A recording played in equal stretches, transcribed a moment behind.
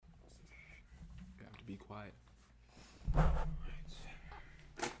Alright.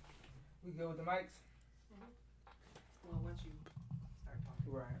 We good with the mics? Well, once you start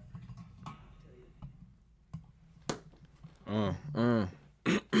talking. Right. All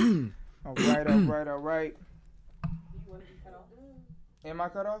right. You want to be cut off? Am I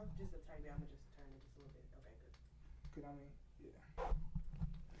cut off? Just a tiny bit. I'm going to just turn it just a little bit. Okay, good. Good, I mean,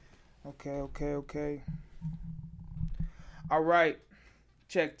 yeah. Okay. All right.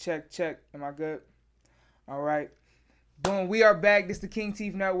 Check. Am I good? All right. Boom. We are back. This is the King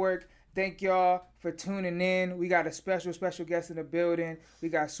Teeth Network. Thank y'all for tuning in. We got a special guest in the building. We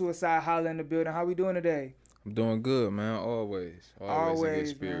got Shuicide, Holla in the building. How we doing today? I'm doing good, man. Always in good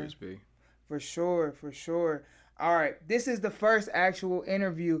spirits, B. For sure. All right. This is the first actual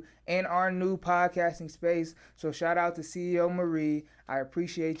interview in our new podcasting space. So shout out to CEO Marie. I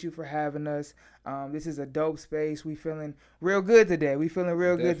appreciate you for having us. This is a dope space. We feeling real good today.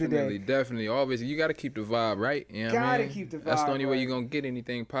 Definitely. Always. You got to keep the vibe, right? You know gotta keep the vibe. That's the only way you're going to get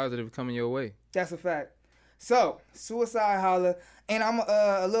anything positive coming your way. That's a fact. So, Shuicide, Holla. And I'm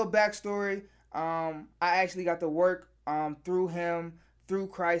a little backstory. I actually got to work through him, through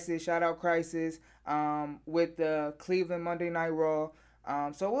Crisis. Shout out Crisis. With the Cleveland Monday Night Raw.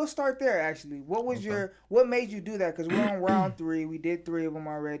 So we'll start there, actually. What made you do that? Because we're on round 3. We did 3 of them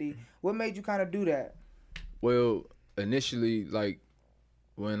already. What made you kind of do that? Well, initially, like,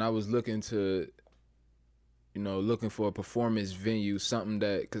 when I was looking for a performance venue, something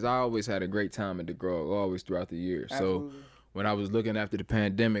that, because I always had a great time at the Grove, always throughout the year. Absolutely. So when I was looking after the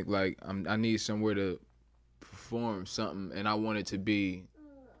pandemic, like, I need somewhere to perform something, and I wanted to be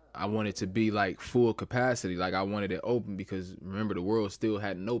like full capacity. Like, I wanted it open because, remember, the world still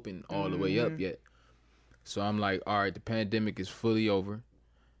hadn't opened all the way up yet. So I'm like, all right, the pandemic is fully over.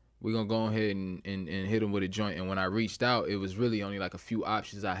 We're going to go ahead and hit them with a joint. And when I reached out, it was really only like a few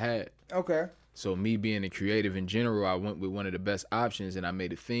options I had. Okay. So me being a creative in general, I went with one of the best options, and I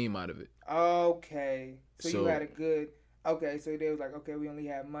made a theme out of it. Okay. So you had a good... Okay, so they was like, okay, we only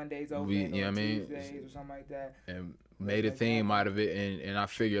have Mondays open or Tuesdays or something like that. And made a theme out of it, and I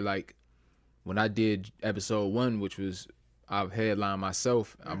figured, like, when I did episode 1, which was I've headlined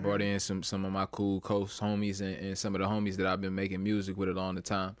myself, I brought in some of my cool coast homies and some of the homies that I've been making music with along the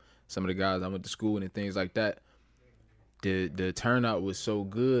time, some of the guys I went to school with and things like that. The turnout was so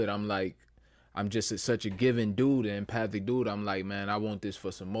good. I'm like, I'm just such a giving dude, an empathic dude. I'm like, man, I want this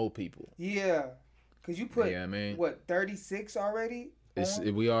for some more people. Yeah. Because you put, 36 already?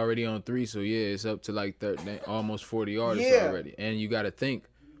 We already on 3, so yeah, it's up to like 30, almost 40 artists already. And you got to think,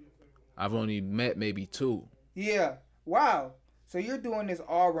 I've only met maybe 2. Yeah. Wow. So you're doing this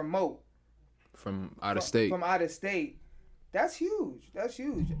all remote. From out of state. From out of state. That's huge.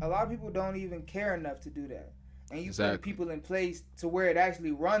 A lot of people don't even care enough to do that. And you put people in place to where it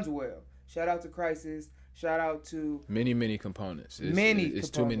actually runs well. Shout out to Crisis. Shout out to... Many components. It's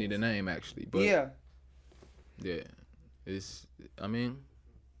too many to name, actually. But yeah.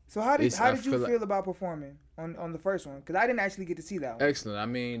 So how did you feel about performing on the first one? Because I didn't actually get to see that one. Excellent. I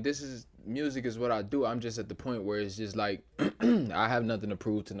mean, music is what I do. I'm just at the point where it's just like I have nothing to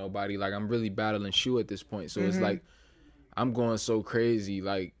prove to nobody. Like, I'm really battling Shu at this point. So it's like I'm going so crazy,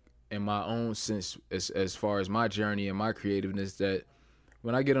 like, in my own sense, as far as my journey and my creativeness, that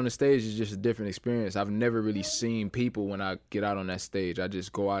when I get on the stage, it's just a different experience. I've never really seen people when I get out on that stage. I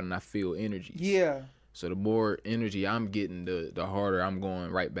just go out and I feel energy. Yeah. So the more energy I'm getting, the harder I'm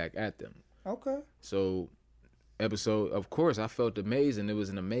going right back at them. Okay. So episode, of course, I felt amazing. It was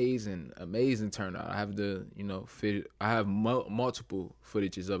an amazing turnout. I have I have multiple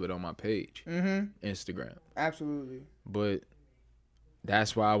footages of it on my page, Instagram. Absolutely. But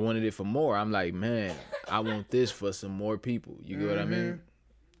that's why I wanted it for more. I'm like, man, I want this for some more people. You get what I mean?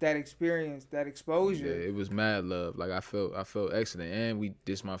 That experience, that exposure. Yeah, it was mad love. Like, I felt excellent. And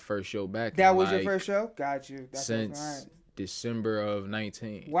this my first show back. That was your first show? Got you. That's since December of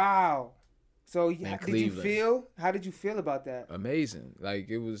 19. Wow. So how did you feel about that? Amazing. Like,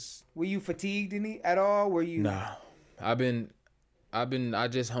 it was. Were you fatigued at all? Were you? Nah. I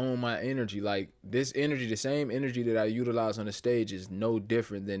just hone my energy. Like, this energy, the same energy that I utilize on the stage is no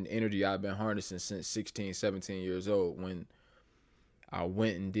different than energy I've been harnessing since 16, 17 years old, when I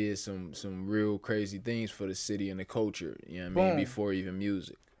went and did some real crazy things for the city and the culture, you know what I mean, before even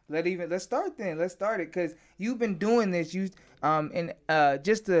music. Let's start it, because you've been doing this. I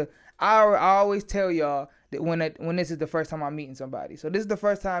always tell y'all that when this is the first time I'm meeting somebody. So this is the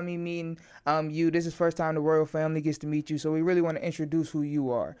first time me meeting you. This is the first time the royal family gets to meet you. So we really want to introduce who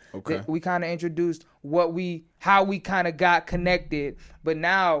you are. Okay. We kind of introduced how we kind of got connected, but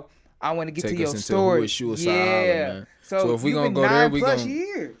now I want to get to your story. Who is Shuicide, Holla, man. So if we're gonna go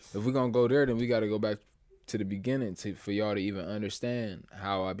there, then we got to go back to the beginning for y'all to even understand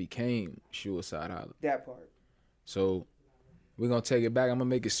how I became Shuicide Holla. That part. So we're going to take it back. I'm going to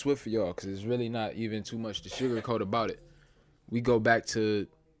make it swift for y'all because it's really not even too much to sugarcoat about it. We go back to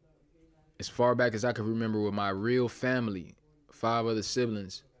as far back as I can remember with my real family, 5 other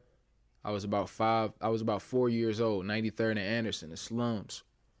siblings. I was about 4 years old, 93rd and Anderson, the slums.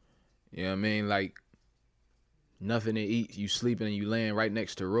 You know what I mean? Like, nothing to eat. You sleeping and you laying right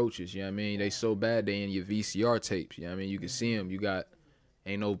next to roaches. You know what I mean? They so bad they in your VCR tapes. You know what I mean? You can see them. You got,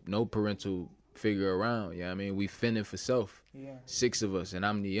 ain't no parental figure around. You know what I mean? We fending for self. Yeah. 6 of us, and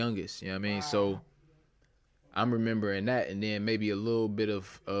I'm the youngest. You know what I mean? Wow. So I'm remembering that, and then maybe a little bit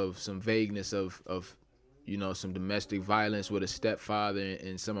of some vagueness of you know, some domestic violence with a stepfather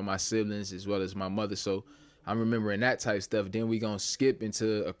and some of my siblings as well as my mother. So I'm remembering that type stuff. Then we gonna skip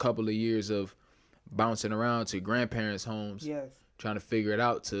into a couple of years of bouncing around to grandparents' homes, yes, trying to figure it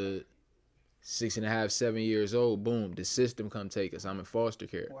out. To 6.5, 7 years old, boom, the system come take us. I'm in foster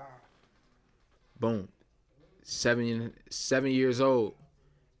care. Wow. Boom, 7 years old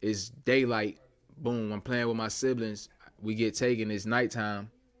is daylight. Boom, I'm playing with my siblings. We get taken. It's nighttime.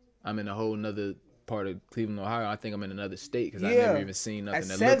 I'm in a whole nother part of Cleveland, Ohio. I think I'm in another state because I've never even seen nothing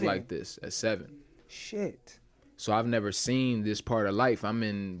that looked like this at 7. Shit. So I've never seen this part of life. I'm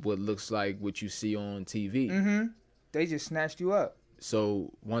in what looks like what you see on TV. Mm-hmm. They just snatched you up.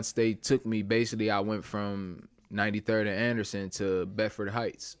 So once they took me, basically I went from 93rd and Anderson to Bedford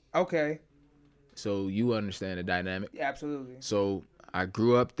Heights. Okay. So you understand the dynamic. Yeah, absolutely. So I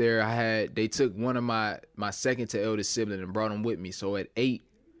grew up there. They took one of my second to eldest sibling and brought him with me. So at 8,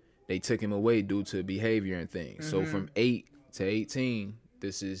 they took him away due to behavior and things. So from 8 to 18,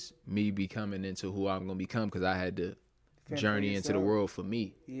 this is me becoming into who I'm going to become because I had to journey into the world for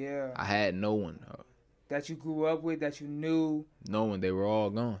me. Yeah. I had no one. That you grew up with, that you knew. No one. They were all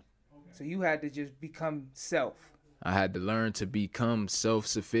gone. So you had to just become self. I had to learn to become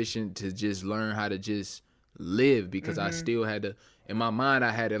self-sufficient, to just learn how to just live because I still had to. In my mind,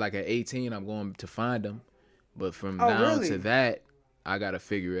 I had it like at 18, I'm going to find them. But from down to that, I got to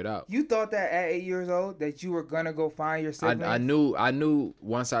figure it out. You thought that at 8 years old that you were going to go find your siblings? I knew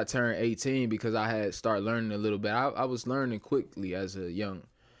once I turned 18 because I had started learning a little bit. I was learning quickly as a young.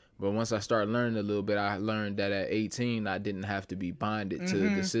 But once I started learning a little bit, I learned that at 18, I didn't have to be bonded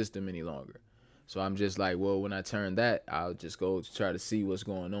to the system any longer. So I'm just like, well, when I turn that, I'll just go to try to see what's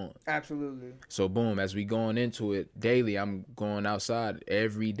going on. Absolutely. So boom, as we going into it daily, I'm going outside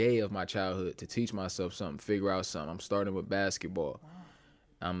every day of my childhood to teach myself something, figure out something. I'm starting with basketball.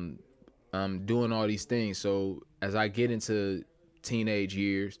 I'm doing all these things. So as I get into teenage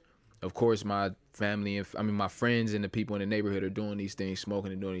years, of course, my family and my friends and the people in the neighborhood are doing these things,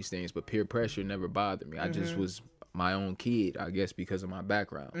 smoking and doing these things, but peer pressure never bothered me. I just was my own kid, I guess, because of my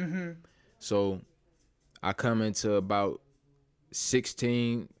background. So I come into about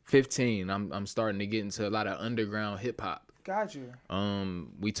 16, 15. I'm starting to get into a lot of underground hip hop. Gotcha.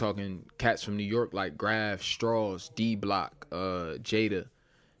 We talking cats from New York like Graf, Straws, D Block, Jada.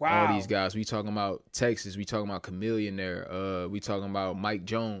 Wow. All these guys. We talking about Texas. We talking about Chameleon there. We talking about Mike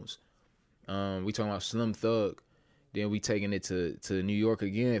Jones. We talking about Slim Thug. Then we taking it to New York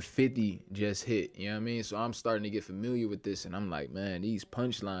again. 50 just hit. You know what I mean? So I'm starting to get familiar with this, and I'm like, man, these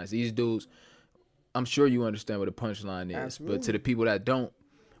punchlines, these dudes. I'm sure you understand what a punchline is, absolutely. But to the people that don't,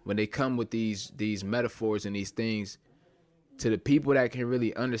 when they come with these metaphors and these things, to the people that can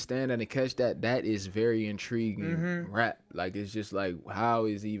really understand that and catch that, that is very intriguing rap. Like, it's just like, how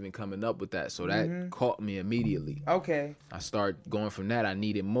is he even coming up with that? So that caught me immediately. Okay. I start going from that. I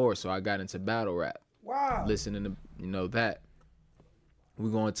needed more, so I got into battle rap. Wow. Listening to, that.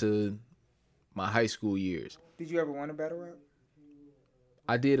 We're going to my high school years. Did you ever want to battle rap?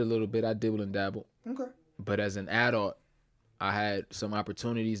 I did a little bit. I dibble and dabble. Okay. But as an adult, I had some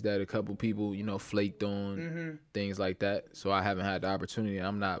opportunities that a couple people, flaked on, things like that. So I haven't had the opportunity.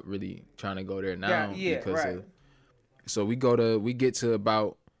 I'm not really trying to go there now. So we get to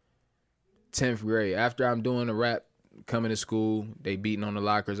about 10th grade. After I'm doing the rap, coming to school, they beating on the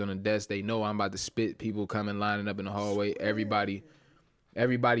lockers on the desk. They know I'm about to spit. People coming lining up in the hallway. Everybody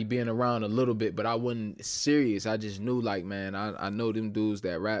being around a little bit, but I wasn't serious. I just knew, like, man, I know them dudes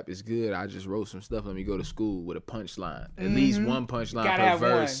that rap is good. I just wrote some stuff. Let me go to school with a punchline. At least one punchline per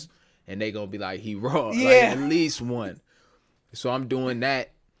verse. And they gonna be like, he raw. Yeah. Like, at least one. So I'm doing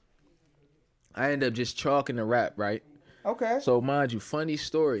that. I end up just chalking the rap, right? Okay. So mind you, funny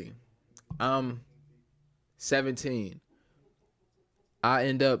story. I'm 17.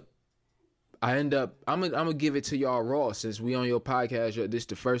 I'm gonna give it to y'all raw since we on your podcast. This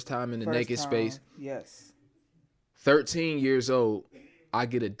the first time in the naked space. Yes. 13 years old, I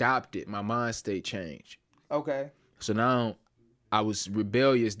get adopted. My mind state changed. Okay. So now I was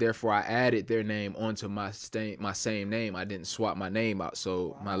rebellious, therefore I added their name onto my same name. I didn't swap my name out.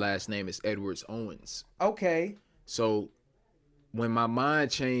 So my last name is Edwards Owens. Okay. So when my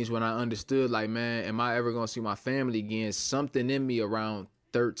mind changed, when I understood, like, man, am I ever going to see my family again? Something in me around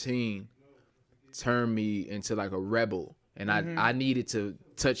 13 turned me into like a rebel. And I needed to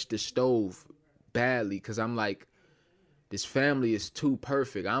touch the stove badly because I'm like, this family is too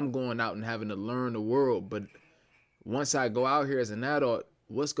perfect. I'm going out and having to learn the world. But once I go out here as an adult,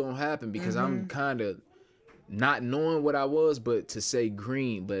 what's going to happen? Because I'm kind of not knowing what I was, but to say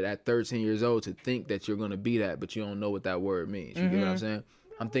green, but at 13 years old, to think that you're going to be that, but you don't know what that word means. You get what I'm saying?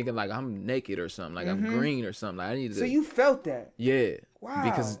 I'm thinking like I'm naked or something, like I'm green or something. Like I need to. So you felt that? Yeah. Wow.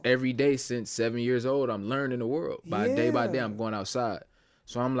 Because every day since 7 years old, I'm learning the world. Day by day, I'm going outside.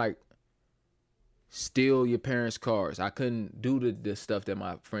 So I'm like, steal your parents' cars. I couldn't do the stuff that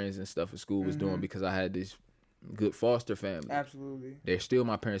my friends and stuff at school was doing because I had this good foster family. Absolutely. They're still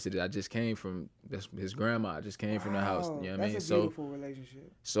my parents. I just came from his grandma. I just came from the house. You know what I mean? That's a beautiful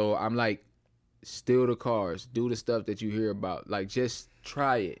relationship. So I'm like, steal the cars, do the stuff that you hear about. Like, just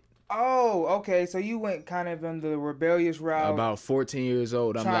try it. Oh, okay. So you went kind of on the rebellious route. About 14 years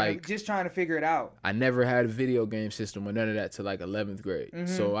old, I'm like, just trying to figure it out. I never had a video game system or none of that till like 11th grade.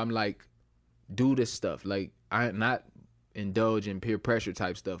 So I'm like, do this stuff. Like, I not indulge in peer pressure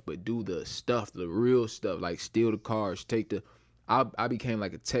type stuff, but do the stuff, the real stuff. Like, steal the cars, I became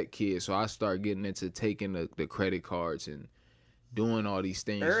like a tech kid, so I started getting into taking the credit cards and doing all these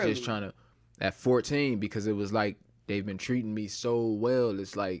things. Early. Just trying to, at 14, because it was like, they've been treating me so well,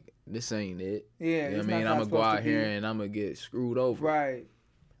 it's like, this ain't it. Yeah, you know what I mean? I'm going to go out here and I'm going to get screwed over. Right.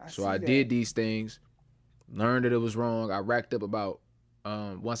 I did these things, learned that it was wrong. I racked up about,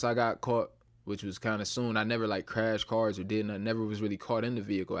 once I got caught, which was kind of soon, I never like crashed cars or didn't. I never was really caught in the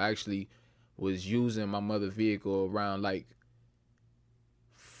vehicle. I actually was using my mother's vehicle around like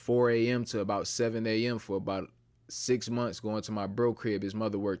 4 a.m. to about 7 a.m. for about 6 months, going to my bro crib. His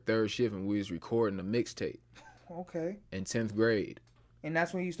mother worked third shift and we was recording a mixtape. Okay. In 10th grade. And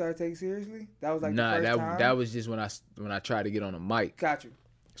that's when you started taking seriously? That was like the first time? That was just when I tried to get on a mic. Got you.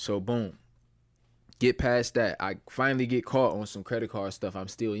 So boom. Get past that. I finally get caught on some credit card stuff. I'm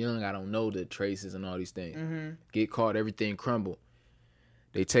still young. I don't know the traces and all these things. Get caught, everything crumble.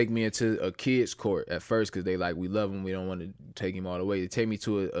 They take me into a kid's court at first because they like, we love him. We don't want to take him all the way. They take me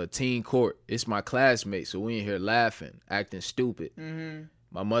to a teen court. It's my classmates, so we in here laughing, acting stupid.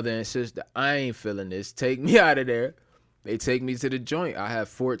 My mother and sister, I ain't feeling this. Take me out of there. They take me to the joint. I have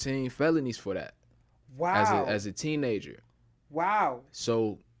 14 felonies for that. Wow. As a teenager. Wow.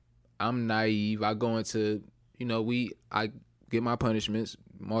 So I'm naive. I go into, I get my punishments,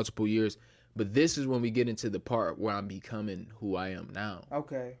 multiple years. But this is when we get into the part where I'm becoming who I am now.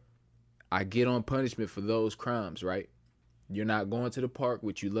 Okay. I get on punishment for those crimes, right? You're not going to the park,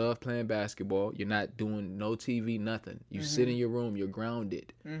 which you love playing basketball. You're not doing no TV, nothing. You sit in your room. You're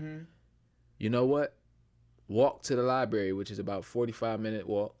grounded. You know what? Walk to the library, which is about 45-minute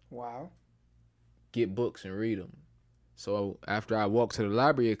walk. Wow. Get books and read them. So after I walk to the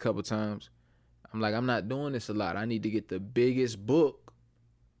library a couple times, I'm like, I'm not doing this a lot. I need to get the biggest book,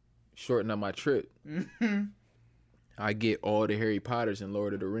 shorten up my trip. I get all the Harry Potters and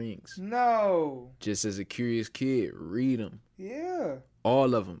Lord of the Rings. No. Just as a curious kid, read them. Yeah.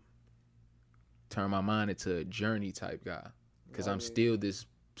 All of them. Turn my mind into a journey type guy. Because I'm still this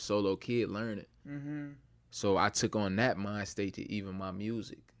solo kid learning. So I took on that mind state to even my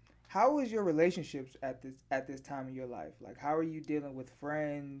music. How was your relationships at this time in your life? Like, how are you dealing with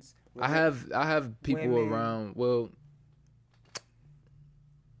friends? I have people women around. Well,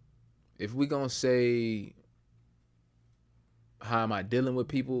 if we gonna say how am I dealing with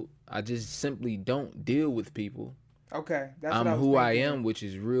people, I just simply don't deal with people. Okay, that's I'm what I was who thinking. I am, which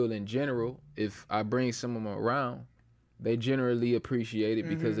is real in general. If I bring someone around, they generally appreciate it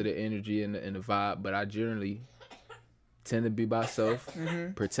because of the energy and the vibe. But I generally tend to be myself,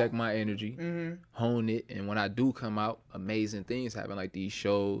 protect my energy, hone it, and when I do come out, amazing things happen, like these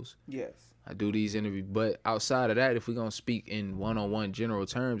shows. Yes. I do these interviews, but outside of that, if we're gonna speak in one-on-one general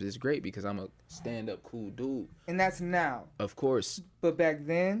terms, it's great because I'm a stand-up cool dude. And that's now. Of course. But back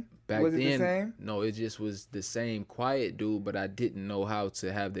then, was it the same? No, it just was the same quiet dude, but I didn't know how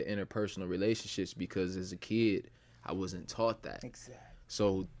to have the interpersonal relationships because as a kid, I wasn't taught that. Exactly.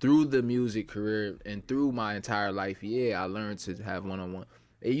 So through the music career and through my entire life, I learned to have one-on-one.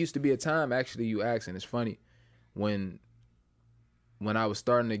 It used to be a time, actually, you asked, and it's funny, when I was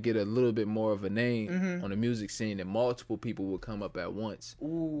starting to get a little bit more of a name on the music scene and multiple people would come up at once.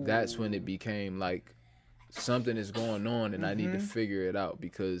 Ooh. That's when it became like something is going on and I need to figure it out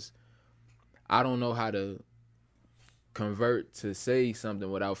because I don't know how to convert to say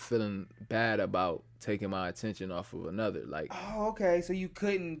something without feeling bad about taking my attention off of another. Like, oh, okay. So you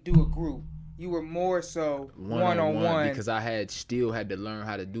couldn't do a group. You were more so one-on-one because I still had to learn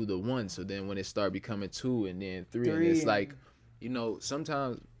how to do the one. So then when it started becoming 2 and then 3 and it's like, you know,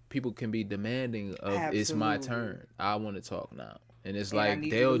 sometimes people can be demanding of it's my turn. I want to talk now. And it's like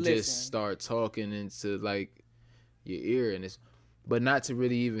they'll just start talking into like your ear and it's but not to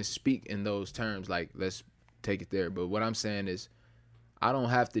really even speak in those terms. Like, let's take it there. But what I'm saying is I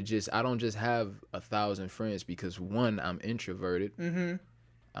don't just have 1,000 friends because one, I'm introverted. Mm-hmm.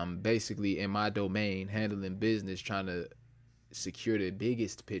 I'm basically in my domain handling business, trying to secure the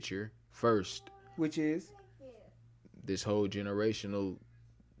biggest picture first. Which is? This whole generational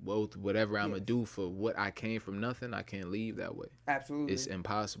wealth, whatever I'm going to do for what I came from nothing, I can't leave that way. Absolutely. It's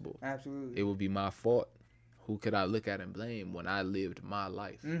impossible. Absolutely. It would be my fault. Who could I look at and blame when I lived my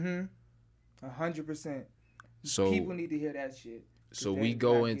life? 100%. So people need to hear that shit. So we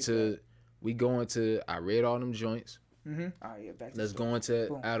go into, I read all them joints. Mm-hmm. All right, yeah, let's go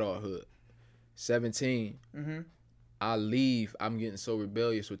into adulthood. 17. Mm-hmm. I leave. I'm getting so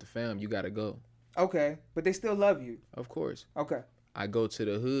rebellious with the fam. You gotta go. Okay, but they still love you. Of course. Okay. I go to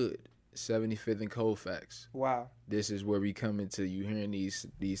the hood, 75th and Colfax. Wow. This is where we come into. You hearing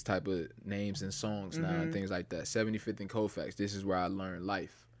these type of names and songs now and things like that. 75th and Colfax. This is where I learned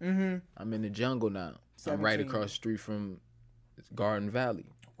life. Mm-hmm. I'm in the jungle now. 17. I'm right across the street from Garden Valley.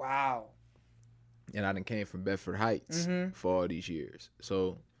 Wow. And I done came from Bedford Heights for all these years.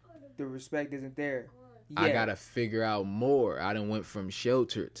 So the respect isn't there. I gotta figure out more. I done went from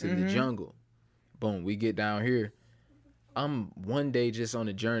shelter to the jungle. Boom, we get down here. I'm one day just on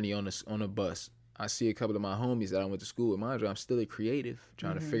a journey on a bus. I see a couple of my homies that I went to school with. Mind you, I'm still a creative,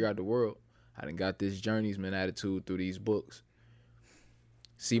 trying to figure out the world. I done got this journeyman attitude through these books.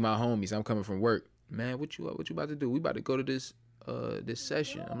 See my homies, I'm coming from work. Man, what you about to do? We about to go to this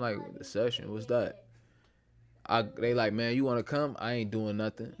session. I'm like, the session? What's that? They like, man, you want to come? I ain't doing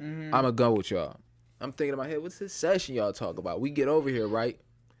nothing. I'm going to go with y'all. I'm thinking in my head, what's this session y'all talk about? We get over here, right?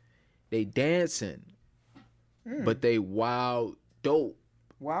 They dancing, but they wild dope.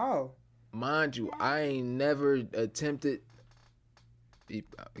 Wow. Mind you, I ain't never attempted. Give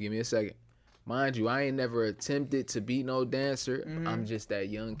me a second. Mind you, I ain't never attempted to be no dancer. I'm just that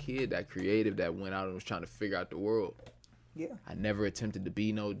young kid, that creative that went out and was trying to figure out the world. Yeah. I never attempted to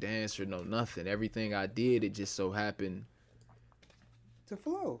be no dancer, no nothing. Everything I did, it just so happened to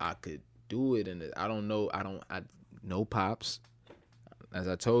flow. I could do it, and I no pops. As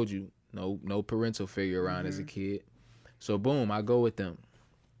I told you, no parental figure around as a kid. So boom, I go with them.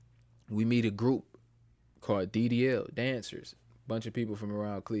 We meet a group called DDL, dancers. Bunch of people from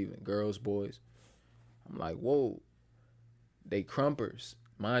around Cleveland, girls, boys. I'm like, whoa, they crumpers.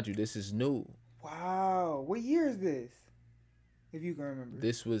 Mind you, this is new. Wow. What year is this? If you can remember.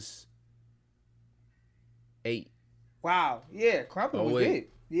 This was 8. Wow. Yeah, Crumpler was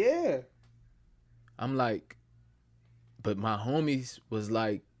it. Yeah. I'm like, but my homies was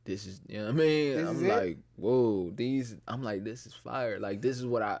like, this is, you know what I mean? I'm like, whoa, I'm like, this is fire. Like, this is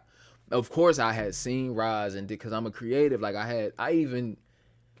what of course I had seen Roz and because I'm a creative. Like, I even,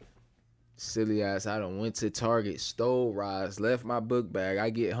 silly ass, I done went to Target, stole Roz, left my book bag. I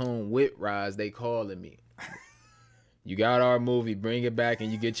get home with Roz, they calling me. You got our movie, bring it back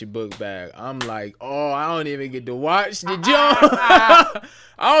and you get your book bag. I'm like, oh, I don't even get to watch the John.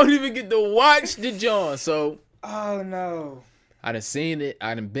 I don't even get to watch the John. So, oh no. I done seen it.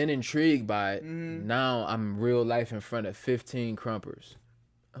 I done been intrigued by it. Now I'm real life in front of 15 crumpers.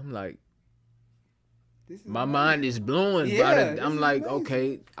 I'm like, my mind is blowing. Yeah, I'm like,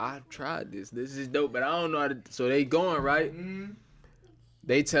 okay, I tried this. This is dope, but I don't know how to. So they going, right?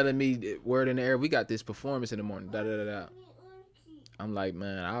 They telling me, word in the air, we got this performance in the morning. Da da da da. I'm like,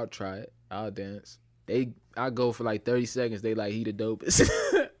 man, I'll try it. I'll dance. I go for like 30 seconds. They like, he the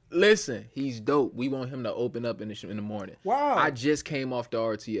dopest. Listen, he's dope. We want him to open up in the morning. Wow. I just came off the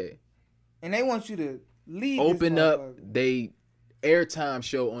RTA. And they want you to leave. Open up. They airtime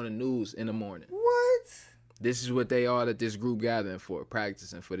show on the news in the morning. What? This is what they are at this group gathering for,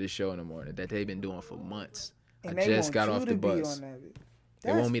 practicing for this show in the morning that they've been doing for months. And I just got off the bus.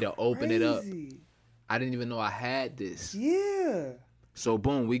 They want me to open it up. I didn't even know I had this. Yeah. So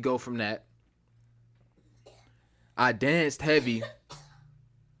boom, we go from that. I danced heavy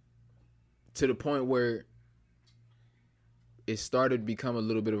to the point where it started to become a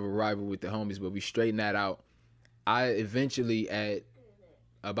little bit of a rival with the homies, but we straightened that out. I eventually, at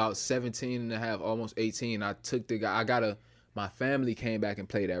about 17 and a half, almost 18, I took the guy. My family came back and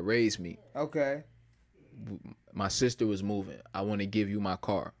played at Raise Me. Okay. My sister was moving. I want to give you my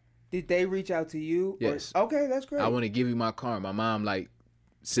car. Did they reach out to you? Yes. Okay, that's great. I want to give you my car. My mom, like,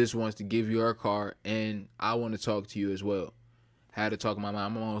 sis wants to give you her car, and I want to talk to you as well. Had to talk to my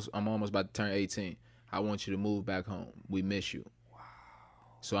mom. I'm almost about to turn 18. I want you to move back home. We miss you. Wow.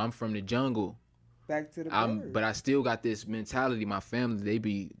 So I'm from the jungle. Back to the but I still got this mentality. My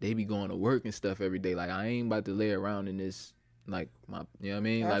family, they be going to work and stuff every day. Like, I ain't about to lay around in this, like, my, you know what I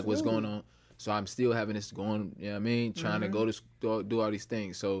mean? Absolutely. Like, what's going on? So I'm still having this going, you know what I mean? Trying to go to school, do all these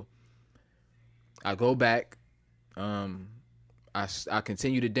things. So I go back. I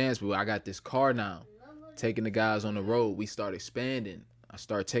continue to dance, but I got this car now. Taking the guys on the road, we start expanding. I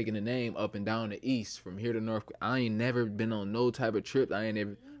start taking the name up and down the east, from here to North. I ain't never been on no type of trip.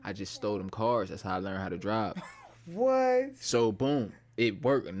 I just stole them cars. That's how I learned how to drive. What? So boom, it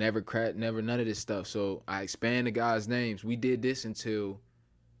worked. Never crashed, never none of this stuff. So I expand the guys' names. We did this until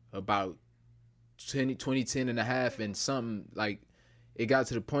about 2010 and a half, and something, like, it got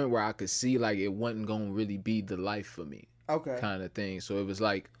to the point where I could see, like, it wasn't gonna really be the life for me. Okay. Kind of thing. So it was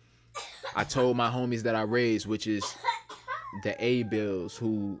like, I told my homies that I raised, which is the A-Bills,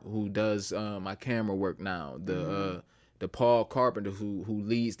 who does my camera work now, the Paul Carpenter who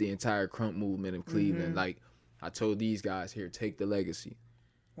leads the entire crunk movement in Cleveland. Like, I told these guys, here, take the legacy.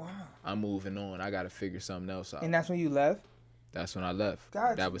 Wow. I'm moving on. I got to figure something else out. And that's when you left? That's when I left.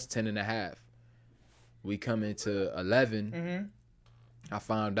 Gotcha. That was 10 and a half. We come into 11. I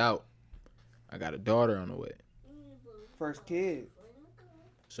found out I got a daughter on the way. First kid.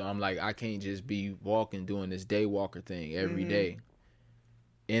 So I'm like, I can't just be walking, doing this day walker thing every day.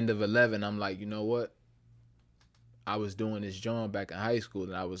 End of 11, I'm like, you know what? I was doing this joint back in high school,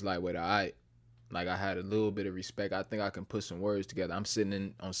 and I was like, wait, all right. Like, I had a little bit of respect. I think I can put some words together. I'm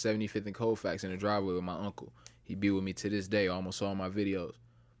sitting on 75th and Colfax in the driveway with my uncle. He be with me to this day, almost all my videos.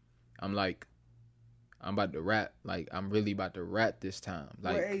 I'm like, I'm about to rap. Like, I'm really about to rap this time.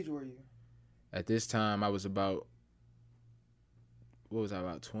 Like, what age were you? At this time, I was about, what was I,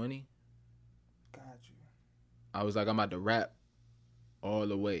 about 20? Got you. I was like, I'm about to rap all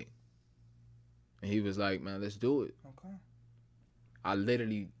the way. And he was like, man, let's do it. Okay. I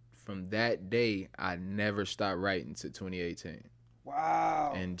literally, from that day, I never stopped writing to 2018.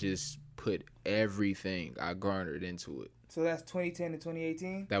 Wow. And just put everything I garnered into it. So that's 2010 to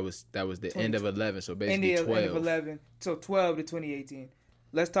 2018? That was the end of 11, so basically 12. End of 11, so 12 to 2018.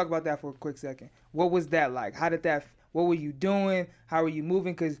 Let's talk about that for a quick second. What was that like? How did that, what were you doing? How were you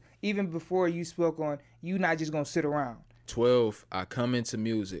moving? Because even before you spoke on, you not just going to sit around. 12, I come into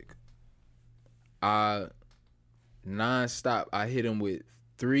music. Non-stop, I hit him with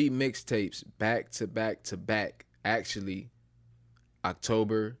 3 mixtapes back to back to back. Actually,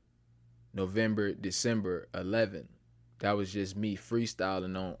 October, November, December 11. That was just me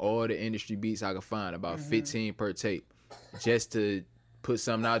freestyling on all the industry beats I could find, about 15 per tape, just to put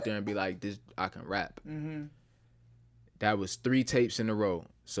something out there and be like, this, I can rap. That was 3 tapes in a row.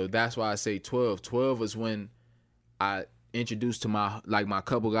 So that's why I say 12. 12 was when I introduced to my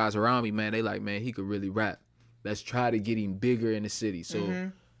couple guys around me, man. They like, man, he could really rap. Let's try to get him bigger in the city.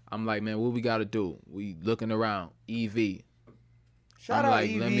 So I'm like, man, what we got to do? We looking around. EV. Shout I'm out like,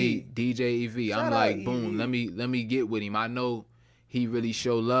 EV. let me DJ EV. Shout I'm like, out boom, EV. let me get with him. I know he really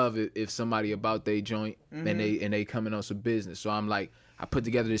show love if somebody about they joint and they coming on some business. So I'm like, I put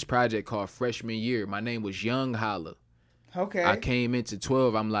together this project called Freshman Year. My name was Young Holla. Okay. I came into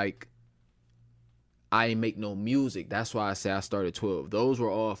 12. I'm like, I ain't make no music. That's why I say I started 12. Those were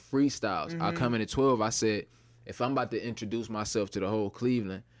all freestyles. I come into 12. I said, if I'm about to introduce myself to the whole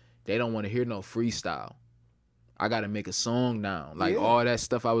Cleveland, they don't want to hear no freestyle. I got to make a song now. Like all that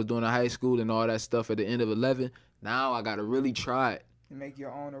stuff I was doing in high school and all that stuff at the end of 11, now I got to really try it. And make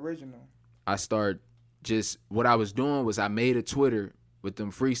your own original. I what I was doing was I made a Twitter with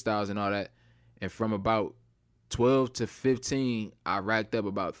them freestyles and all that. And from about 12 to 15, I racked up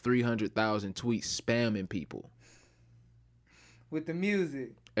about 300,000 tweets spamming people. With the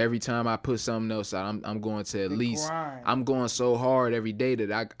music. Every time I put something else out, I'm going to at least, grind. I'm going so hard every day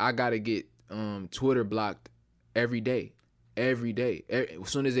that I got to get Twitter blocked every day. Every day. As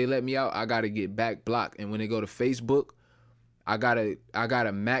soon as they let me out, I got to get back blocked. And when they go to Facebook, I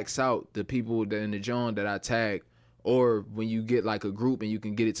gotta max out the people that in the joint that I tag. Or when you get like a group and you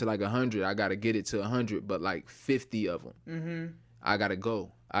can get it to like 100, I gotta get it to 100, but like 50 of them. I gotta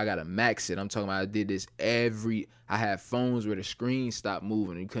go. I gotta max it. I'm talking about I did this I had phones where the screen stopped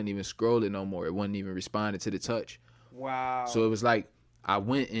moving. You couldn't even scroll it no more. It wasn't even responding to the touch. Wow. So it was like I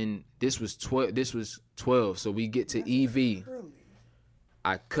went and this was 12. So we get to EV.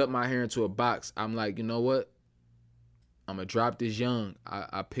 I cut my hair into a box. I'm like, you know what? I'm gonna drop this young.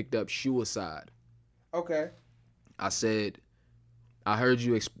 I picked up Shuicide. Okay. I said, I heard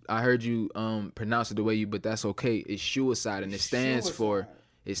you pronounce it the way you, but that's okay. It's Shuicide, and it stands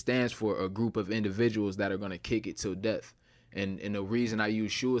for a group of individuals that are gonna kick it till death. And the reason I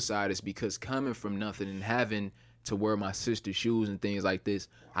use Shuicide is because coming from nothing and having to wear my sister's shoes and things like this,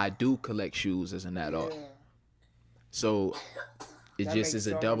 I do collect shoes as an adult. So it that just is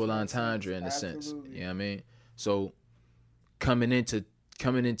a double entendre in a sense. You know what I mean? So coming into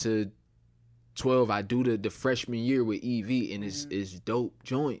 12, I do the freshman year with EV, and it's dope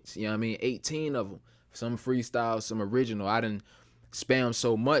joints. You know what I mean? 18 of them. Some freestyle, some original. I didn't spam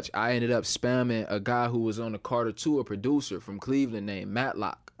so much, I ended up spamming a guy who was on the Carter 2, a producer from Cleveland named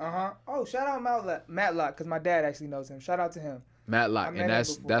Matlock. Oh, shout out Matlock, because my dad actually knows him. Shout out to him. Matlock, and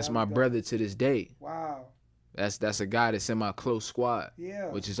that's my brother to this day. Wow. That's a guy that's in my close squad. Yeah.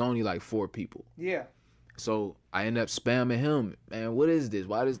 Which is only like 4 people. Yeah. So I end up spamming him. Man, what is this?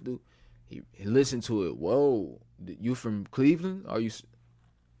 Why this dude? He listened to it. Whoa, you from Cleveland? Are you?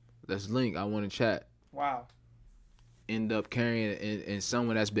 Let's link. I want to chat. Wow. End up carrying it in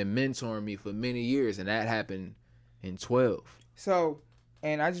someone that's been mentoring me for many years, and that happened in 12. So,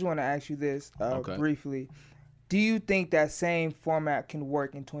 and I just want to ask you this briefly. Do you think that same format can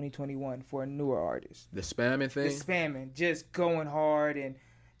work in 2021 for a newer artist? The spamming thing? The spamming, just going hard and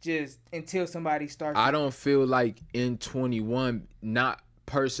just until somebody starts. I don't feel like in 21, not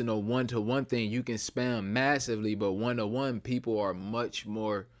personal one-to-one thing, you can spam massively, but one-to-one people are much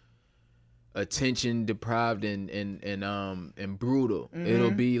more attention deprived and brutal. Mm-hmm.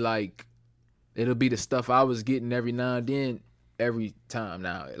 It'll be the stuff I was getting every now and then, every time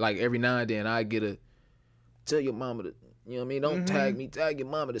now. Like every now and then I get a tell your mama to, you know what I mean? Don't tag me, tag your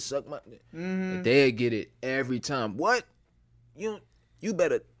mama to suck my. Mm-hmm. They'll get it every time. What? You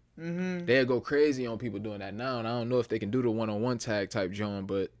better. Mm-hmm. They'll go crazy on people doing that now, and I don't know if they can do the one-on-one tag type John,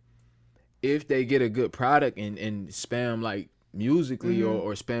 but if they get a good product and spam like musically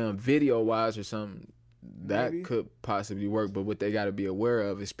or spam video wise or something, that could possibly work. But what they got to be aware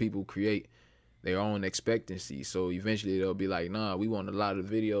of is people create their own expectancy, so eventually they'll be like, nah, we want a lot of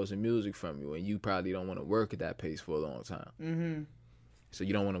videos and music from you, and you probably don't want to work at that pace for a long time. So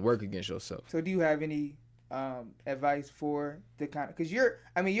you don't want to work against yourself. So do you have any advice for the kind of, because you're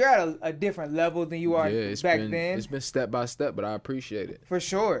at a different level than you are back then. It's been step by step, but I appreciate it for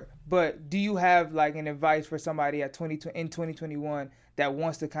sure. But do you have like an advice for somebody in 2021 that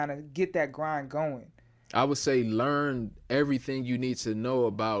wants to kind of get that grind going? I would say learn everything you need to know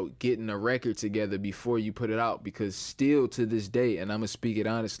about getting a record together before you put it out, because still to this day, and I'm gonna speak it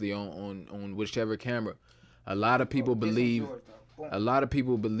honestly on whichever camera, a lot of people believe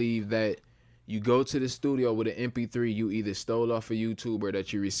that you go to the studio with an MP3 you either stole off a YouTuber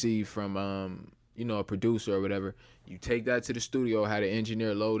that you received from a producer or whatever. You take that to the studio, have the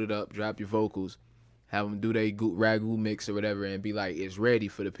engineer load it up, drop your vocals, have them do their ragu mix or whatever, and be like, it's ready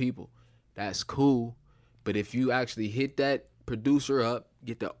for the people. That's cool. But if you actually hit that producer up,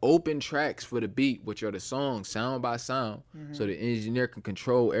 get the open tracks for the beat, which are the songs sound by sound, so the engineer can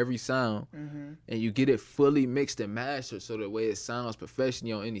control every sound, and you get it fully mixed and mastered so the way it sounds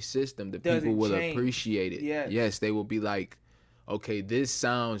professionally on any system, the people will appreciate it. Yes, they will be like, okay, this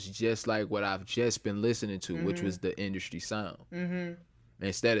sounds just like what I've just been listening to, which was the industry sound.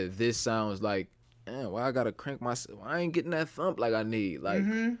 Instead of this sounds like, why I gotta crank myself? I ain't getting that thump like I need. Like,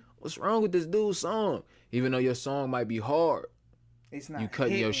 what's wrong with this dude's song? Even though your song might be hard, it's not. You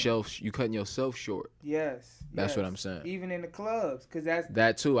cutting yourself short. Yes, that's what I'm saying. Even in the clubs, because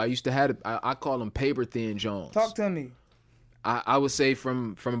that too. I used to have. I call them paper thin Jones. Talk to me. I would say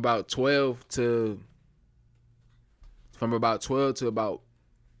from about 12 to about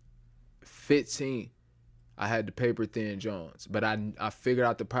 15, I had the paper thin Jones, but I figured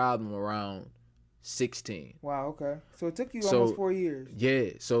out the problem around 16. Wow, okay. So it took you almost 4 years. Yeah,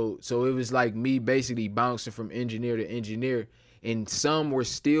 so it was like me basically bouncing from engineer to engineer, and some were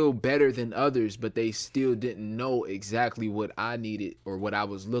still better than others, but they still didn't know exactly what I needed or what I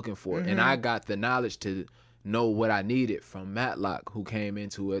was looking for. And I got the knowledge to know what I needed from Matlock, who came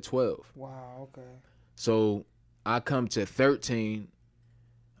into at 12. Wow, okay. So I come to 13,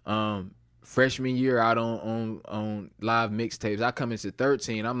 freshman year out on live mixtapes. I come into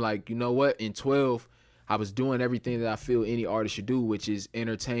 13. I'm like, you know what? In 12, I was doing everything that I feel any artist should do, which is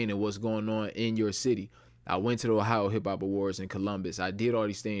entertaining what's going on in your city. I went to the Ohio Hip Hop Awards in Columbus. I did all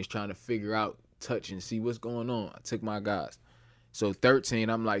these things trying to figure out, touch, and see what's going on. I took my guys. So 13,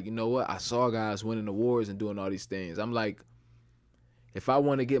 I'm like, you know what? I saw guys winning awards and doing all these things. I'm like, if I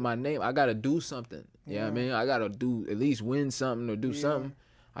want to get my name, I got to do something. You know what I mean? I got to do at least win something or do something.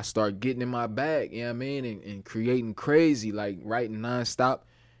 I start getting in my bag, you know what I mean, and creating crazy, like writing nonstop.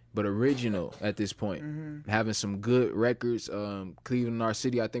 but original at this point. Having some good records. Cleveland, Our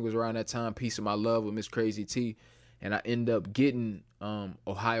City, I think was around that time. Piece of My Love with Miss Crazy T. And I end up getting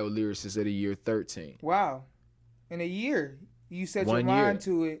Ohio Lyricist of the Year 13. Wow. In a year, you set your mind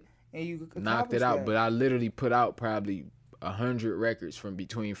to it and you knocked it out. That. But I literally put out probably 100 records from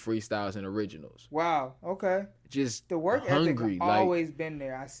between freestyles and originals. Wow. Okay. Just the work hungry. ethic always been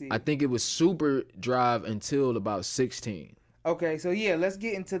there. I see. I think it was super drive until about 16. Okay, so yeah, let's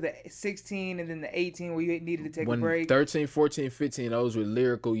get into the 16 and then the 18 where you needed to take a break. 13, 14, 15, those were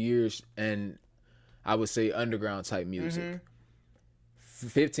lyrical years and I would say underground type music.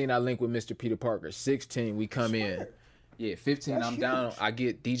 15, I link with Mr. Peter Parker. 16, we come in. Yeah, 15, that's I'm huge. Down. I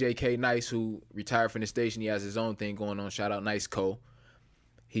get DJ K Nice, who retired from the station. He has his own thing going on. Shout out Nice Cole.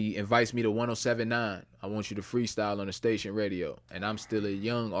 He invites me to 107.9. I want you to freestyle on the station radio. And I'm still a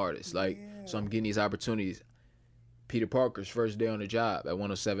young artist. So I'm getting these opportunities. Peter Parker's first day on the job at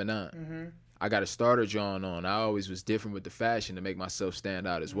 107.9. I got a starter John on. I always was different with the fashion to make myself stand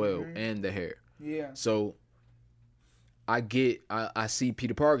out as well. And the hair. Yeah. So I see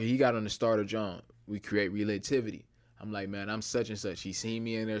Peter Parker. He got on the starter John. We create relativity. I'm like, man, I'm such and such. He seen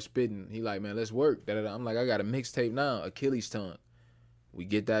me in there spitting. He like, man, let's work. I'm like, I got a mixtape now, Achilles Tongue. We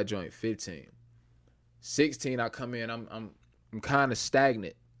get that joint. 15. 16, I come in. I'm kind of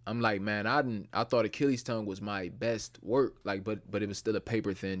stagnant. I'm like, man, I thought Achilles Tongue was my best work. Like, but it was still a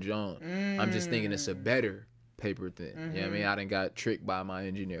paper thin John. I'm just thinking it's a better paper thin. You know what I mean? I done got tricked by my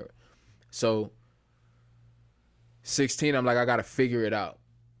engineer. So 16, I'm like, I gotta figure it out.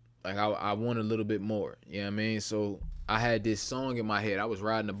 Like I want a little bit more. You know what I mean? So I had this song in my head. I was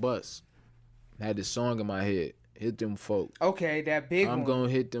riding the bus. I had this song in my head. Hit them folk. Okay, that big one. I'm gonna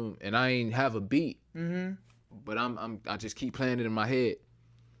hit them, and I ain't have a beat. But I just keep playing it in my head.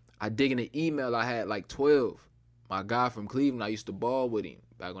 I dig in an email I had like 12. My guy from Cleveland, I used to ball with him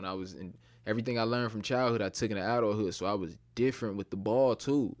back when I was in. Everything I learned from childhood, I took in the adulthood, so I was different with the ball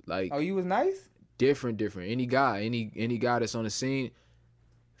too. Like, oh, you was nice? Different. Any guy that's on the scene.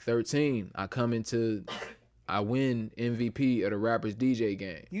 13, I win MVP of the Rappers DJ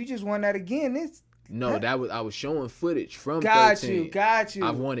game. You just won that again. I was showing footage from 13. Got you.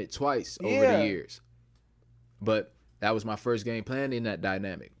 I've won it twice over the years. But that was my first game playing in that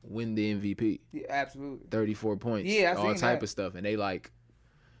dynamic. Win the MVP. Yeah, absolutely. 34 points. Yeah, all type of stuff. And they like,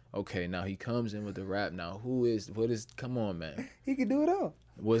 okay, now he comes in with the rap. Now come on, man. He can do it all.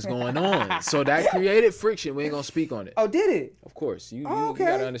 What's going on? So that created friction. We ain't gonna speak on it. Oh, did it? Of course. You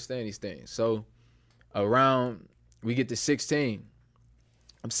gotta understand these things. So we get to 16.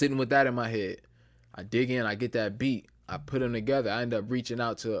 I'm sitting with that in my head. I dig in, I get that beat. I put them together. I end up reaching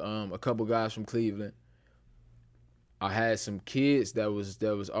out to a couple guys from Cleveland. I had some kids that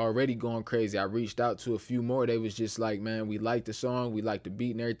was already going crazy. I reached out to a few more. They was just like, man, we like the song, we like the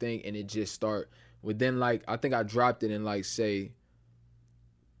beat and everything, and it just start within like, I think I dropped it in like say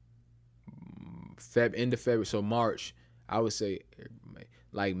end of February, so March. I would say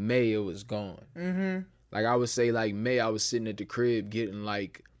like May it was gone. Like I would say like May I was sitting at the crib getting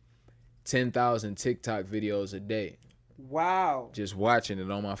like 10,000 TikTok videos a day. Wow. Just watching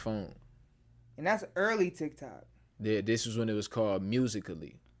it on my phone. And that's early TikTok. Yeah, this was when it was called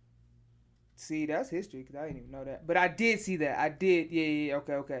Musically. See, that's history because I didn't even know that. But I did see that. I did. Yeah.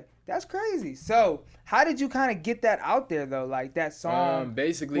 Okay. That's crazy. So, how did you kind of get that out there, though? Like, that song?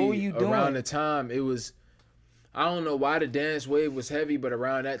 Basically, what were you doing? Around the time, it was, I don't know why the dance wave was heavy, but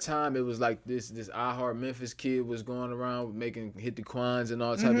around that time, it was like this I Heart Memphis kid was going around making Hit the Quans and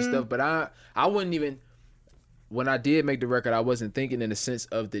all type of stuff. But I wouldn't even, when I did make the record, I wasn't thinking in the sense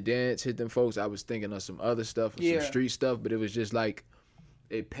of the dance, Hit Them Folks. I was thinking of some other stuff, some street stuff. But it was just like,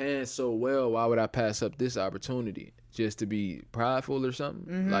 it panned so well, why would I pass up this opportunity? Just to be prideful or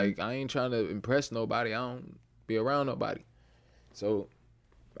something? Like, I ain't trying to impress nobody. I don't be around nobody. So,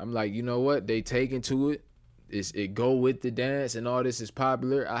 I'm like, you know what? They take into it. It go with the dance and all this is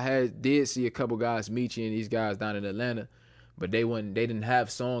popular. Did see a couple guys, Michi and these guys down in Atlanta, but they didn't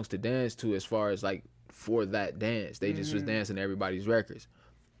have songs to dance to as far as like for that dance. They just was dancing to everybody's records.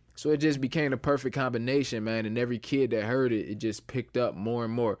 So it just became the perfect combination, man. And every kid that heard it, it just picked up more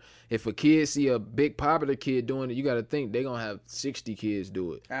and more. If a kid see a big popular kid doing it, you got to think they going to have 60 kids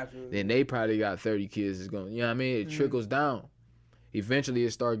do it. Absolutely. Then they probably got 30 kids that's going, you know what I mean? It trickles down. Eventually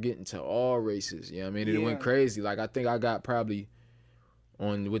it started getting to all races, you know what I mean? It went crazy. Like, I think I got probably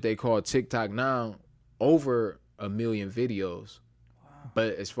on what they call TikTok now, over 1 million videos. Wow.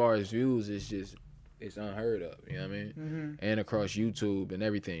 But as far as views, it's unheard of, you know what I mean? And across YouTube and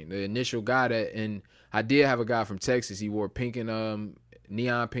everything. The initial guy and I did have a guy from Texas. He wore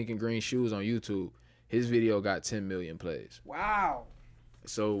neon pink and green shoes on YouTube. His video got 10 million plays. Wow.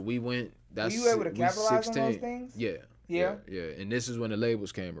 So we went. That's were you able to capitalize on those things? Yeah. Yeah. And this is when the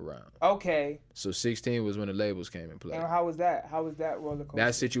labels came around. Okay. So 16 was when the labels came in play. And how was that? How was that roller coaster?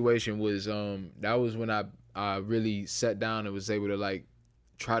 That situation was that was when I really sat down and was able to like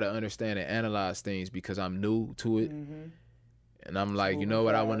try to understand and analyze things because I'm new to it. Mm-hmm. And I'm like, you know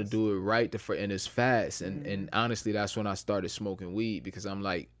what, I want to do it right and it's fast. And honestly, that's when I started smoking weed because I'm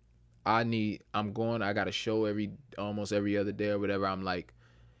like, I got a show almost every other day or whatever. I'm like,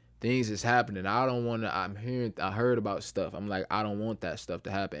 things is happening. I don't want to, I heard about stuff. I'm like, I don't want that stuff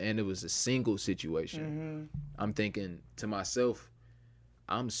to happen. And it was a single situation. Mm-hmm. I'm thinking to myself,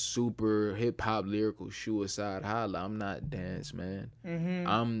 I'm super hip hop lyrical, Shuicide, Holla. I'm not dance, man. Mm-hmm.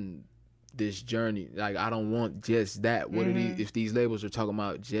 I'm this journey. Like, I don't want just that. What are these, if these labels are talking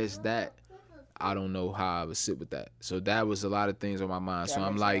about just that, I don't know how I would sit with that. So that was a lot of things on my mind. So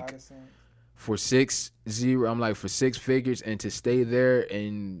I'm like, for 6-0, I'm like, for 6 figures and to stay there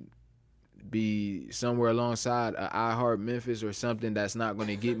and be somewhere alongside a iHeart Memphis or something that's not going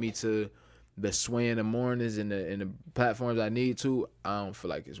to get me to the sway in the mornings and the platforms I need to, I don't feel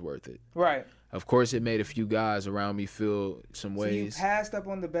like it's worth it. Right. Of course, it made a few guys around me feel some ways. So you passed up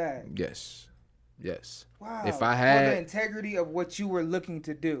on the bag. Yes. Wow. If I had for the integrity of what you were looking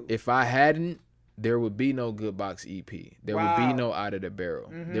to do. If I hadn't, there would be no Good Box EP. There would be no Out of the Barrel.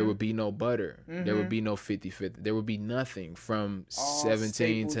 Mm-hmm. There would be no Butter. Mm-hmm. There would be no 50/50. There would be nothing from all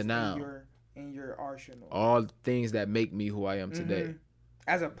 17 to now. In your arsenal. All things that make me who I am today. Mm-hmm.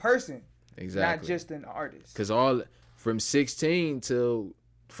 As a person. Exactly. Not just an artist. Because all from 16 till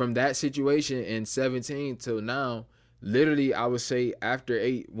from that situation in 17 till now, literally I would say after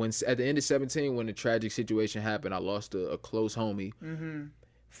 8, at the end of 17 when the tragic situation happened, I lost a close homie. Mm-hmm.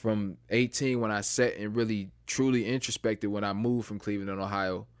 From 18 when I sat and really truly introspected when I moved from Cleveland,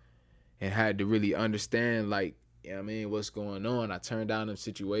 Ohio, and had to really understand like, you know what I mean, what's going on. I turned down them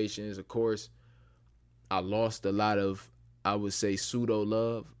situations. Of course, I lost a lot of, I would say, pseudo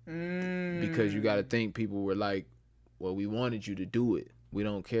love because you got to think people were like, well, we wanted you to do it. We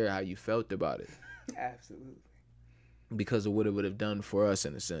don't care how you felt about it. Absolutely. Because of what it would have done for us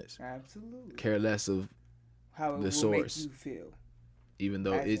in a sense. Absolutely. Care less of how it the will source. Make you feel. Even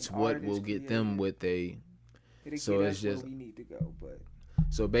though it's what will get them with a. So it's just where we need to go, but.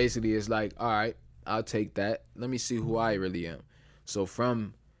 So basically, it's like, all right, I'll take that. Let me see who I really am. So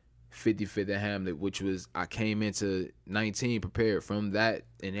from 55th and Hamlet, which was, I came into 19 prepared. From that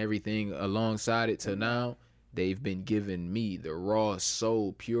and everything alongside it till now, they've been giving me the raw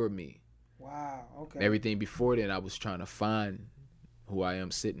soul, pure me. Wow. Okay. Everything before then, I was trying to find who I am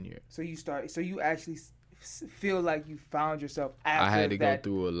sitting here. So you actually feel like you found yourself after I had to go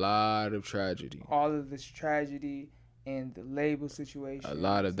through a lot of tragedy. All of this tragedy and the label situation. A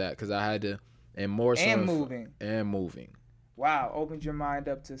lot of that, because I had to, and more so. And moving. Wow, opened your mind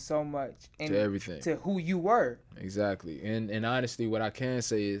up to so much. And to everything. To who you were. Exactly. And honestly, what I can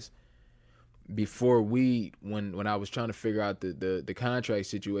say is, before weed, when I was trying to figure out the contract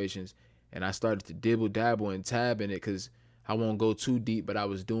situations, and I started to dibble dabble and tab in it, because I won't go too deep, but I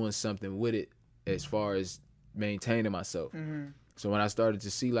was doing something with it as far as maintaining myself. Mm-hmm. So when I started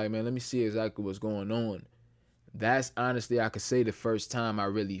to see, like, man, let me see exactly what's going on, that's honestly, I could say, the first time I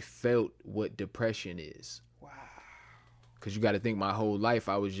really felt what depression is. Wow. Because you got to think, my whole life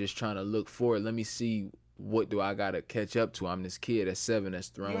I was just trying to look forward. Let me see, what do I got to catch up to? I'm this kid at 7 that's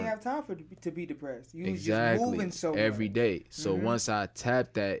thrown. You don't have time to be depressed. You exactly. Just moving so every much. day. So once I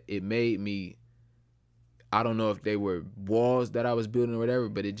tapped that, it made me, I don't know if they were walls that I was building or whatever,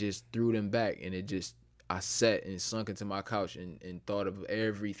 but it just threw them back, and it just, I sat and sunk into my couch and thought of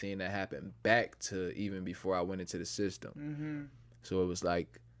everything that happened back to even before I went into the system. Mm-hmm. So it was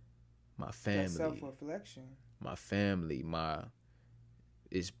like my family. That self-reflection. My family,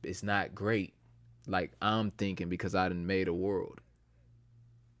 it's not great. Like, I'm thinking, because I done made a world.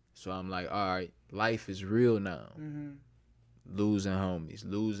 So I'm like, all right, life is real now. Mm-hmm. Losing homies,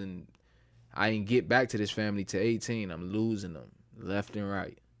 I didn't get back to this family till 18. I'm losing them left and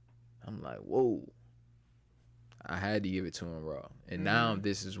right. I'm like, whoa. I had to give it to them raw. And now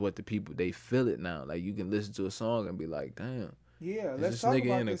this is what the people, they feel it now. Like, you can listen to a song and be like, damn. Yeah, is let's this talk nigga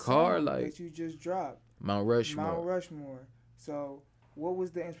about in the this car song like that you just dropped. Mount Rushmore. So, what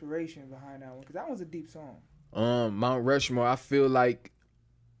was the inspiration behind that one? Because that was a deep song. Mount Rushmore, I feel like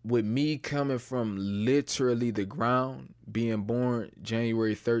with me coming from literally the ground, being born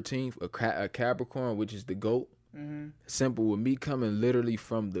January 13th, a Capricorn, which is the GOAT. Mm-hmm. Simple, with me coming literally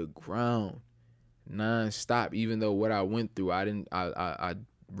from the ground, non-stop, even though what I went through, I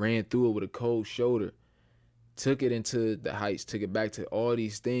ran through it with a cold shoulder, took it into the heights, took it back to all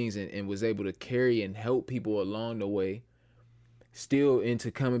these things, and was able to carry and help people along the way. still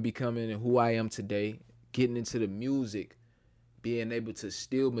into becoming who I am today, getting into the music, being able to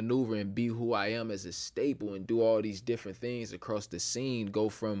still maneuver and be who I am as a staple and do all these different things across the scene, go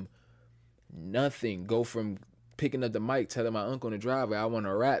from nothing, go from picking up the mic, telling my uncle in the driveway, I want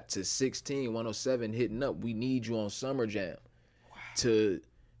to rap, to 16, 107 hitting up, we need you on Summer Jam. Wow. To,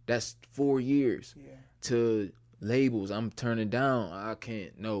 that's 4 years. Yeah. To labels, I'm turning down, I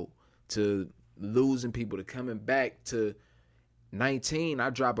can't, no. To losing people, to coming back, to 19,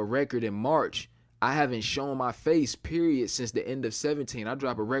 I drop a record in March. I haven't shown my face, period, since the end of 17. I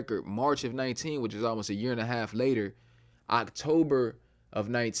drop a record March of 19, which is almost a year and a half later. October of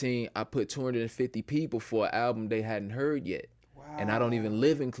 19, I put 250 people for an album they hadn't heard yet. Wow. And I don't even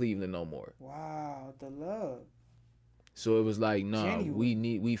live in Cleveland no more. Wow, the love. So it was like, nah,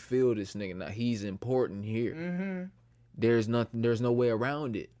 we feel this nigga. Now he's important here. Mm-hmm. There's no way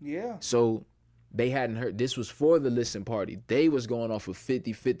around it. Yeah. So they hadn't heard. This was for the listen party. They was going off of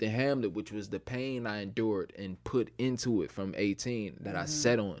 50-50 Hamlet, which was the pain I endured and put into it from 18 that I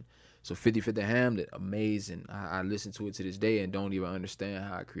set on. So 50-50 Hamlet, amazing. I listen to it to this day and don't even understand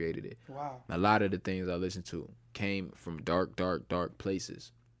how I created it. Wow. A lot of the things I listened to came from dark, dark, dark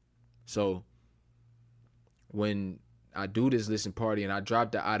places. So when I do this listen party and I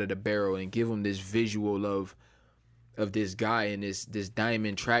drop the Out of the Barrel and give them this visual of this guy in this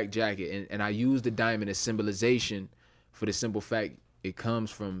diamond track jacket, and I use the diamond as symbolization for the simple fact it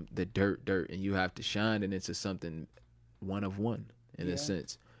comes from the dirt, and you have to shine it into something one of one in a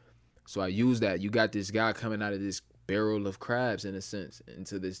sense. So I use that. You got this guy coming out of this barrel of crabs in a sense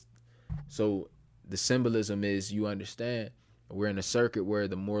into this. So the symbolism is, you understand, we're in a circuit where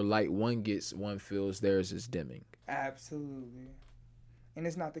the more light one gets, one feels theirs is dimming. Absolutely. And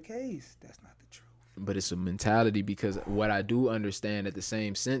it's not the case. That's not the truth. But it's a mentality, because what I do understand at the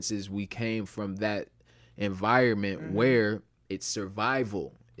same sense is we came from that environment where it's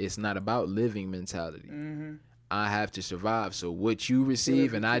survival. It's not about living mentality. I have to survive. So what you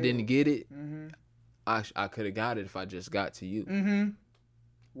receive and I didn't get it, I could have got it if I just got to you.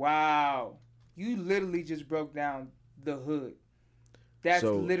 Wow. You literally just broke down the hood. That's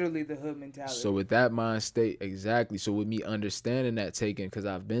literally the hood mentality. So with that mind state, exactly. So with me understanding that, taken, because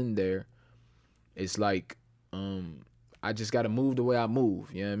I've been there, it's like I just got to move the way I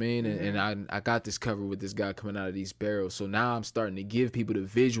move. You know what I mean? And I got this covered with this guy coming out of these barrels. So now I'm starting to give people the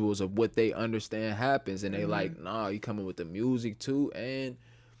visuals of what they understand happens. And they like, nah, you coming with the music too. And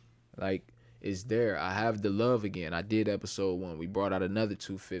like, it's there. I have the love again. I did episode 1. We brought out another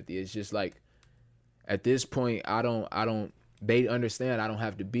 250. It's just like, at this point, they understand I don't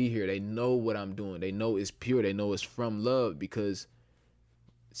have to be here. They know what I'm doing. They know it's pure. They know it's from love, because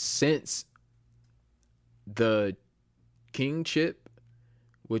since the King chip,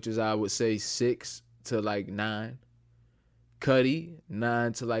 which is, I would say, 6 to like 9, Cuddy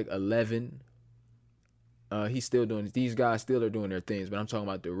 9 to like 11. He's still doing, these guys still are doing their things, but I'm talking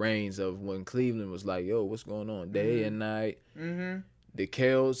about the reigns of when Cleveland was like, yo, what's going on? Day and night. The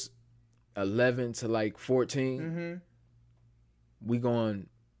Kales 11 to like 14. We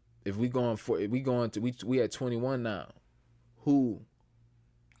at 21 now. Who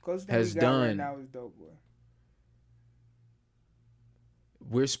has done right now is Dope Boy.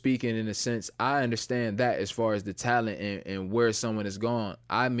 We're speaking in a sense, I understand that as far as the talent and where someone has gone.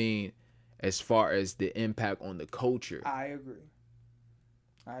 I mean, as far as the impact on the culture. I agree.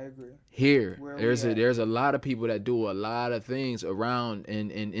 Here, there's a lot of people that do a lot of things around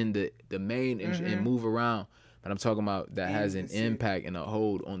in the main and move around. But I'm talking about that has an impact and a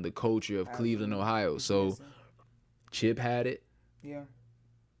hold on the culture of Cleveland, Ohio. So Chip had it. Yeah.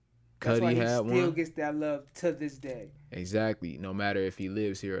 Cuddy had one. Still gets that love to this day. Exactly. No matter if he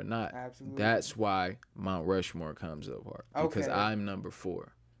lives here or not. Absolutely. That's why Mount Rushmore comes apart. Because I'm number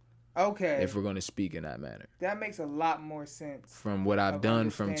 4. Okay. If we're going to speak in that manner. That makes a lot more sense. From what I've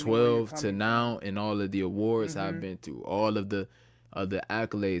done from 12 to now, and all of the awards I've been through, all of the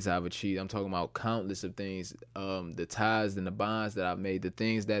accolades I've achieved. I'm talking about countless of things, the ties and the bonds that I've made, the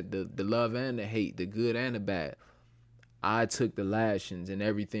things that the love and the hate, the good and the bad. I took the lashings and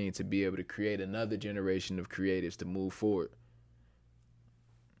everything to be able to create another generation of creatives to move forward.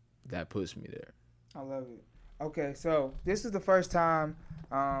 That puts me there. I love it. Okay, so this is the first time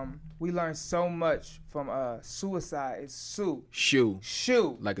we learned so much from Shuicide. It's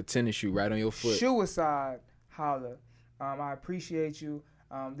Shoe. Like a tennis shoe right on your foot. Shuicide, Holla. I appreciate you.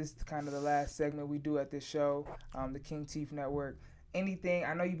 This is kind of the last segment we do at this show, the King Teeth Network. Anything,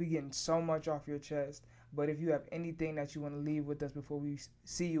 I know you be getting so much off your chest, but if you have anything that you want to leave with us before we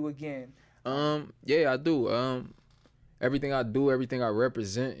see you again. Yeah, I do. everything I do, everything I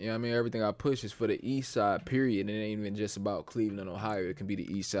represent, you know what I mean, everything I push is for the East Side, period. And it ain't even just about Cleveland, Ohio. It can be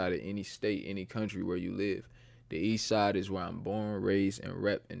the East Side of any state, any country where you live. The East Side is where I'm born, raised, and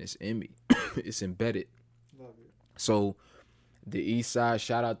rep, and it's in me. It's embedded. Love it. So the East Side,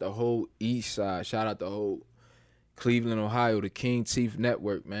 shout out the whole East Side, shout out the whole Cleveland, Ohio, the King Teeth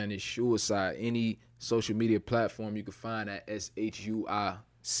Network, man. It's Shuicide. Any social media platform you can find at SHUICIDEHOLLA.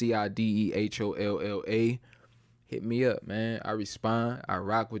 Hit me up, man. I respond. I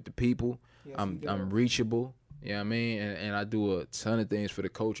rock with the people. Yes, I'm reachable. You know what I mean? And I do a ton of things for the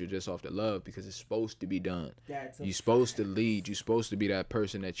culture just off the love because it's supposed to be done. You're supposed to lead. You're supposed to be that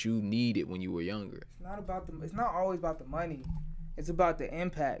person that you needed when you were younger. It's not always about the money. It's about the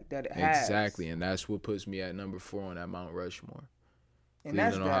impact that it has. Exactly, and that's what puts me at number 4 on that Mount Rushmore. And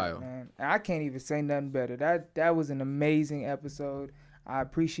that's that, Ohio. Man. I can't even say nothing better. That was an amazing episode. I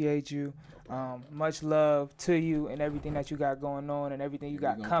appreciate you. Much love to you and everything that you got going on and everything you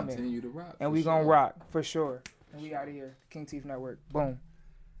got coming. Continue to rock. And we gonna rock for sure. And we out of here. King Teeth Network. Boom.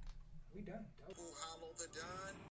 We done.